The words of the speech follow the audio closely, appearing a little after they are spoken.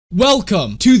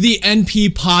Welcome to the NP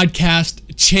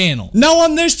Podcast channel. Now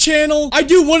on this channel, I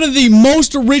do one of the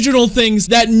most original things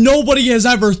that nobody has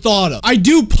ever thought of. I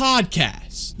do podcasts.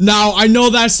 Now, I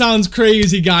know that sounds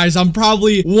crazy, guys. I'm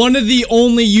probably one of the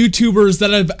only YouTubers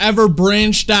that have ever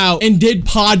branched out and did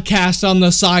podcasts on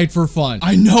the side for fun.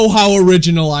 I know how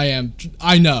original I am.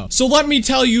 I know. So let me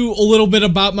tell you a little bit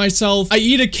about myself. I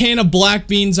eat a can of black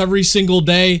beans every single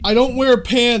day. I don't wear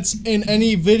pants in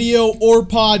any video or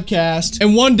podcast.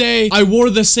 And one day, I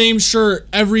wore the same shirt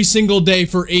every single day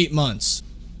for 8 months.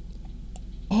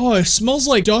 Oh, it smells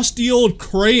like dusty old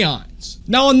crayons.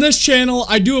 Now on this channel,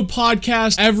 I do a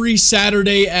podcast every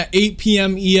Saturday at 8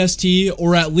 p.m. EST,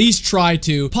 or at least try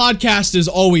to. Podcast is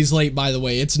always late, by the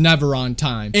way. It's never on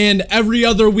time. And every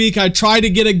other week, I try to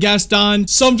get a guest on.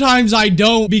 Sometimes I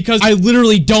don't because I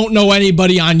literally don't know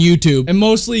anybody on YouTube. And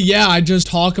mostly, yeah, I just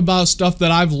talk about stuff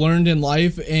that I've learned in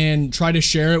life and try to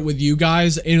share it with you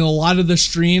guys. In a lot of the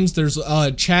streams, there's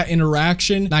a chat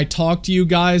interaction, and I talk to you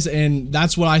guys, and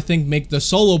that's what I think make the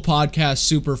solo podcast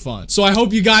super fun. So I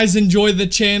hope you guys enjoy the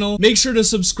channel. Make sure to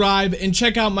subscribe and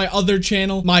check out my other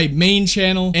channel, my main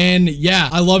channel. And yeah,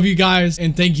 I love you guys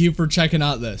and thank you for checking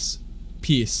out this.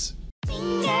 Peace.